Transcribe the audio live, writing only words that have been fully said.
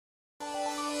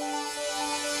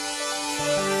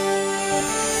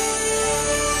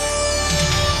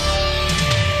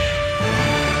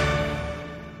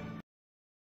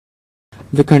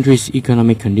The country's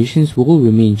economic conditions will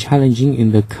remain challenging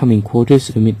in the coming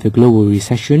quarters amid the global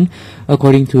recession,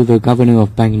 according to the Governor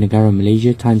of Bank Negara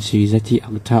Malaysia, Tan Sri Zeti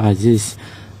Akhtar Aziz.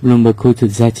 Bloomberg quoted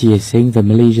Zeti as saying that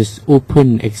Malaysia's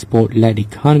open export-led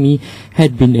economy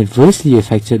had been adversely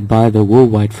affected by the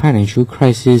worldwide financial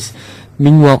crisis.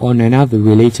 Meanwhile, on another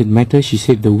related matter, she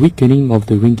said the weakening of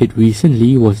the ringgit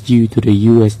recently was due to the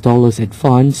US dollar's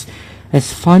advance,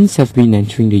 as funds have been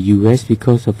entering the US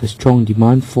because of the strong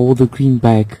demand for the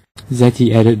greenback.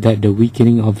 Zeti added that the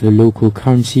weakening of the local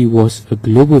currency was a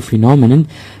global phenomenon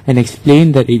and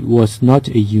explained that it was not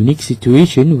a unique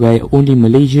situation where only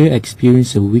Malaysia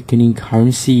experienced a weakening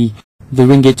currency. The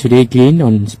ringgit today gained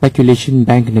on speculation.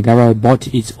 Bank Negara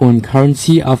bought its own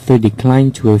currency after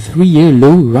decline to a 3-year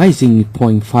low, rising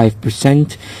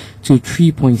 0.5% to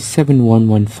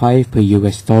 3.7115 per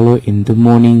US dollar in the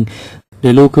morning.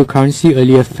 The local currency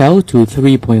earlier fell to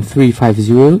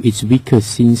 3.350, its weakest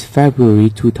since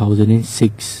February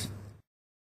 2006.